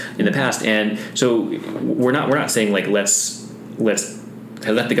business in the past, and so we're not saying let's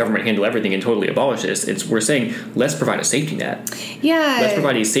let the government handle everything and totally abolish this. We're saying let's provide a safety net. Yeah. Let's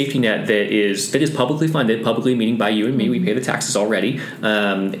provide a safety net that is publicly funded, publicly meaning by you and me. We pay the taxes already,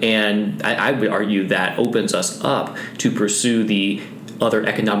 and I would argue that opens us up to pursue the other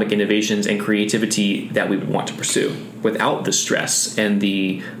economic innovations and creativity that we would want to pursue without the stress and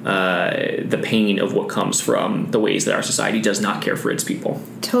the pain of what comes from the ways that our society does not care for its people.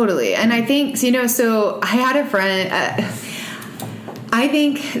 Totally. And I think, so I had a friend, I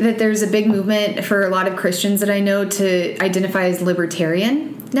think that there's a big movement for a lot of Christians that I know to identify as libertarian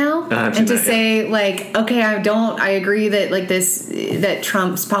now, and to say okay, I agree that that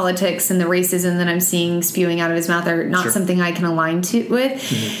Trump's politics and the racism that I'm seeing spewing out of his mouth are not something I can align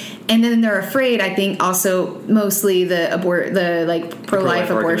with. And then they're afraid, I think, also mostly the pro-life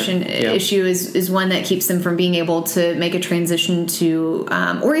abortion issue is one that keeps them from being able to make a transition to,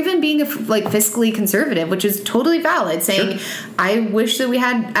 or even being fiscally conservative, which is totally valid. Saying, I wish that we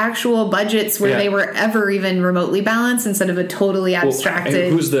had actual budgets where they were ever even remotely balanced instead of a totally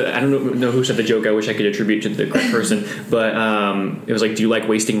abstracted. I don't know who said the joke. I wish I could attribute to the correct person, but it was do you like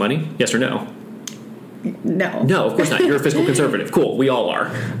wasting money? Yes or no? No, of course not. You're a fiscal conservative. Cool. We all are.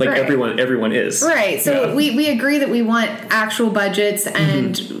 Right. Everyone is. Right. So we agree that we want actual budgets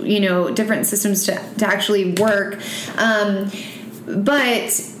and different systems to actually work.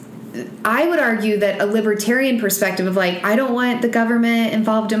 But I would argue that a libertarian perspective of I don't want the government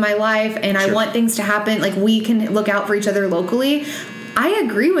involved in my life, and I want things to happen. We can look out for each other locally. I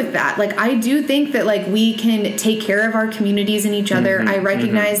agree with that. I do think that we can take care of our communities and each other. I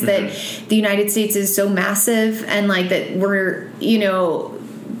recognize that the United States is so massive, and that we're,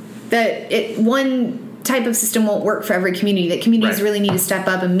 that one type of system won't work for every community, that communities really need to step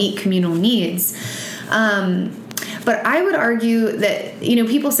up and meet communal needs. But I would argue that,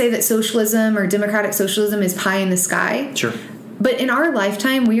 people say that socialism or democratic socialism is pie in the sky. Sure. But in our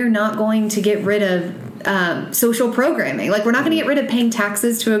lifetime, we are not going to get rid of social programming. We're not going to get rid of paying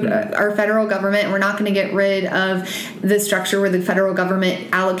taxes to our federal government, and we're not going to get rid of the structure where the federal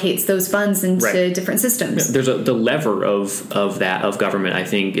government allocates those funds into different systems. Yeah, there's the lever of government, I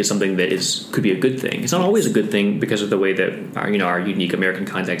think, is something that could be a good thing. It's not always a good thing because of the way that our unique American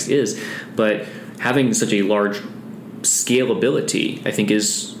context is, but having such a large scalability, I think,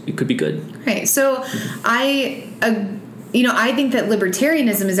 it could be good. Right. So I think that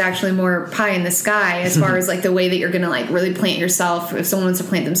libertarianism is actually more pie in the sky as far as the way that you're going to really plant yourself, if someone wants to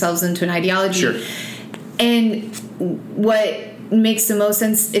plant themselves into an ideology. Sure. And what makes the most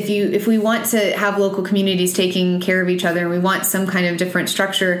sense, if we want to have local communities taking care of each other and we want some kind of different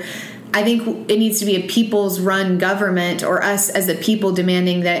structure, I think it needs to be a people's run government, or us as the people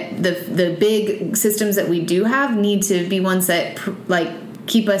demanding that the big systems that we do have need to be ones that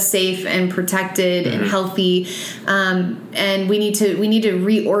keep us safe and protected and healthy, and we need to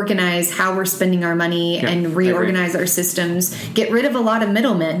reorganize how we're spending our money and reorganize our systems. Get rid of a lot of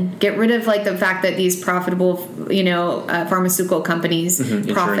middlemen. Get rid of the fact that these profitable, pharmaceutical companies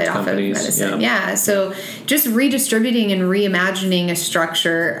profit off of medicine. So just redistributing and reimagining a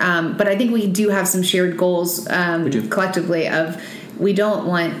structure. But I think we do have some shared goals collectively of we don't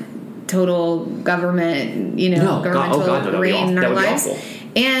want total government, governmental reign in our lives.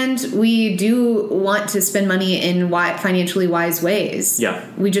 And we do want to spend money in financially wise ways. Yeah.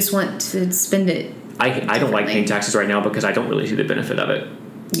 We just want to spend it. I don't like paying taxes right now because I don't really see the benefit of it.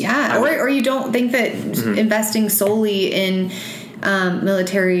 Yeah. Or you don't think that investing solely in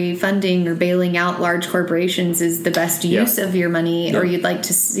military funding or bailing out large corporations is the best use of your money, or you'd like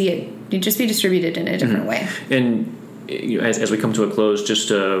to see it just be distributed in a different way. And as we come to a close,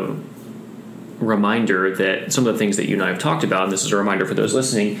 just a reminder that some of the things that you and I have talked about, and this is a reminder for those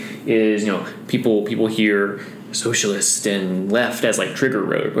listening, is people hear socialist and left as like trigger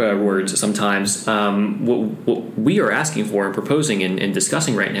words sometimes. What we are asking for and proposing and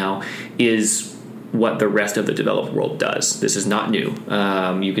discussing right now is what the rest of the developed world does. This is not new.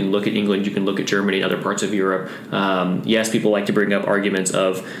 You can look at England, you can look at Germany, other parts of Europe. Yes, people like to bring up arguments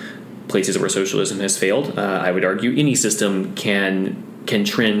of places where socialism has failed. I would argue any system can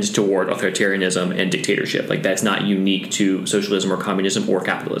trend toward authoritarianism and dictatorship. Like, that's not unique to socialism or communism or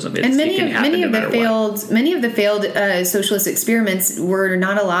capitalism. And many of the failed socialist experiments were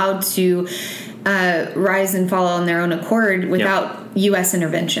not allowed to rise and fall on their own accord without U.S.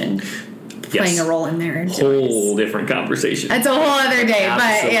 intervention playing a role in there. Whole different conversation. That's a whole other day.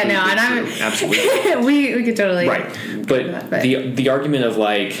 Absolutely. But and I'm absolutely we could totally But the argument of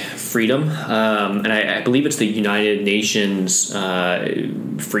like freedom, and I believe it's the United Nations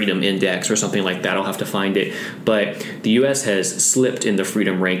Freedom Index or something like that. I'll have to find it. But the U.S. has slipped in the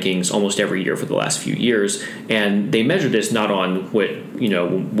freedom rankings almost every year for the last few years, and they measure this not on what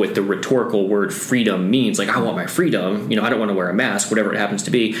the rhetorical word freedom means. Like, I want my freedom. I don't want to wear a mask, whatever it happens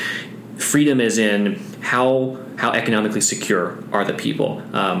to be. Freedom is in how economically secure are the people?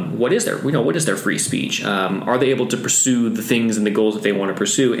 What is their free speech? Are they able to pursue the things and the goals that they want to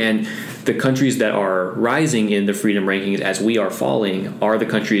pursue? And the countries that are rising in the freedom rankings as we are falling are the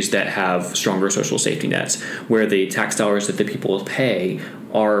countries that have stronger social safety nets, where the tax dollars that the people pay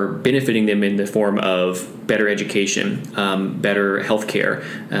are benefiting them in the form of better education, better health care,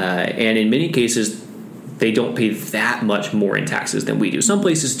 and in many cases, they don't pay that much more in taxes than we do. Some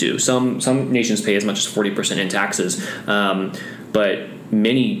places do. Some nations pay as much as 40% in taxes, but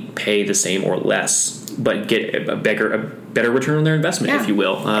many pay the same or less, but get a better return on their investment, if you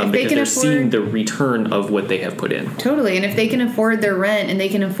will, because they're seeing the return of what they have put in. Totally. And if they can afford their rent and they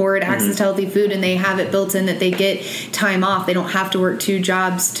can afford access to healthy food and they have it built in that they get time off, they don't have to work 2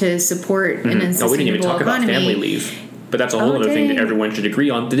 jobs to support an unsustainable economy. We didn't even talk about family leave. But that's a whole other thing that everyone should agree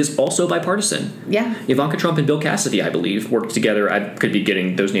on that is also bipartisan. Yeah. Ivanka Trump and Bill Cassidy, I believe, worked together. I could be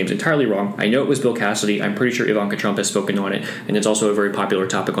getting those names entirely wrong. I know it was Bill Cassidy. I'm pretty sure Ivanka Trump has spoken on it. And it's also a very popular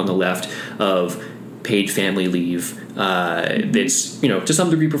topic on the left of paid family leave that's, to some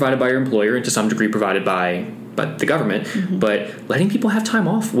degree provided by your employer and to some degree provided by the government. But letting people have time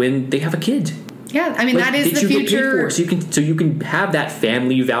off when they have a kid. Yeah, I mean, that is the future. So you can have that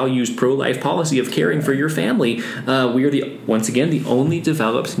family values pro-life policy of caring for your family. We are once again the only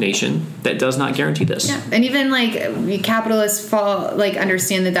developed nation that does not guarantee this. Yeah, and even capitalists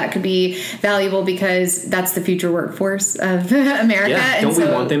understand that could be valuable because that's the future workforce of America. Yeah, don't we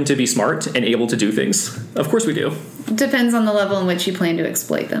want them to be smart and able to do things? Of course we do. Depends on the level in which you plan to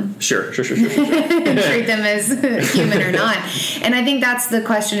exploit them. Sure. And treat them as human or not. And I think that's the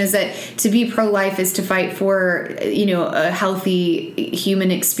question, is that to be pro-life is to fight for, a healthy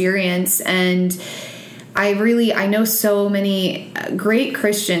human experience. And I know so many great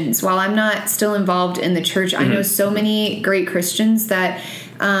Christians. While I'm not still involved in the church, I know so many great Christians that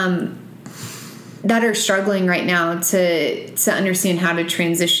are struggling right now to understand how to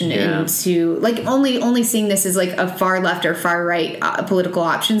transition into only seeing this as a far left or far right political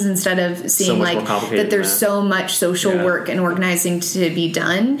options, instead of seeing that there's so much social work and organizing to be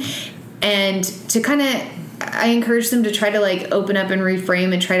done. And to I encourage them to try to open up and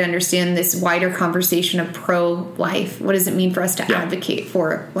reframe and try to understand this wider conversation of pro-life. What does it mean for us to advocate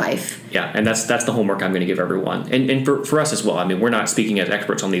for life? Yeah, and that's the homework I'm going to give everyone. And for us as well. I mean, we're not speaking as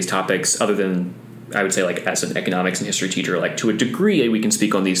experts on these topics other than, I would say, as an economics and history teacher, to a degree we can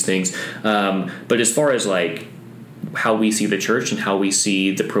speak on these things. But as far as how we see the church and how we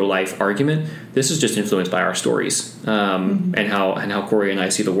see the pro-life argument, this is just influenced by our stories and how Corey and I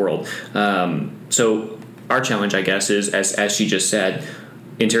see the world. So our challenge, I guess, is, as she just said,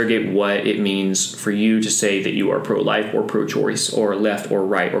 interrogate what it means for you to say that you are pro-life or pro-choice or left or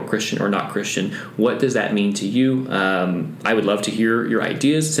right or Christian or not Christian. What does that mean to you? I would love to hear your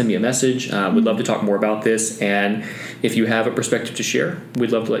ideas. Send me a message. We'd love to talk more about this. And if you have a perspective to share,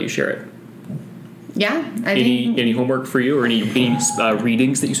 we'd love to let you share it. Yeah. Any homework for you or any readings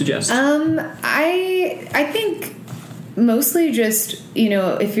that you suggest? I think mostly just,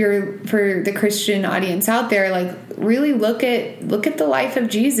 if you're, for the Christian audience out there, really look at the life of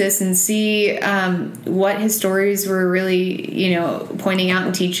Jesus and see what his stories were really, pointing out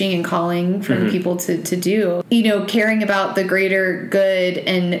and teaching and calling for people to do. Caring about the greater good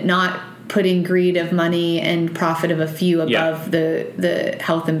and not putting greed of money and profit of a few above the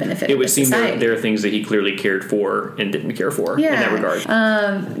health and benefit it of would the seem society. there are things that he clearly cared for and didn't care for in that regard.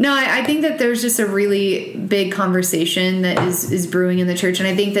 No, I think that there's just a really big conversation that is brewing in the church, and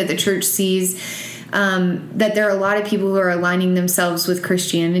I think that the church sees that there are a lot of people who are aligning themselves with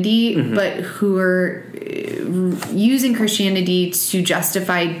Christianity, but who are using Christianity to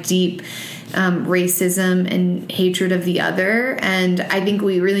justify deep racism and hatred of the other. And I think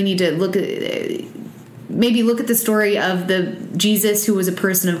we really need to look at the story of the Jesus who was a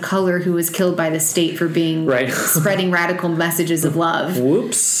person of color who was killed by the state for being spreading radical messages of love.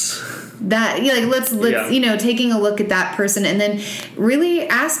 Whoops. That let's taking a look at that person and then really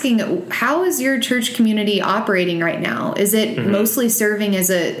asking, how is your church community operating right now? Is it mostly serving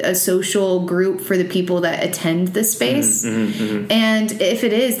as a social group for the people that attend the space? And if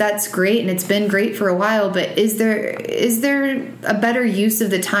it is, that's great, and it's been great for a while, but is there a better use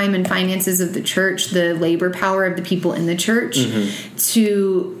of the time and finances of the church, the labor power of the people in the church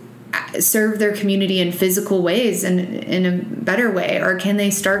to serve their community in physical ways and in a better way? Or can they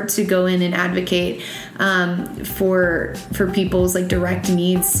start to go in and advocate for people's direct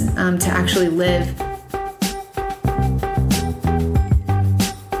needs to actually live?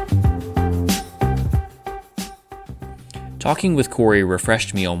 Talking with Corey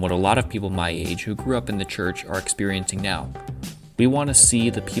refreshed me on what a lot of people my age who grew up in the church are experiencing now. We want to see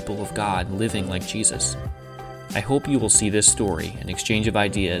the people of God living like Jesus. I hope you will see this story and exchange of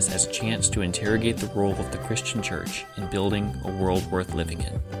ideas as a chance to interrogate the role of the Christian church in building a world worth living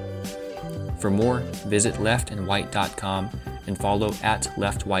in. For more, visit leftandwhite.com and follow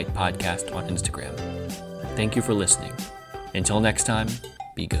 @LeftWhitePodcast on Instagram. Thank you for listening. Until next time,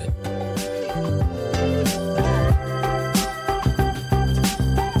 be good.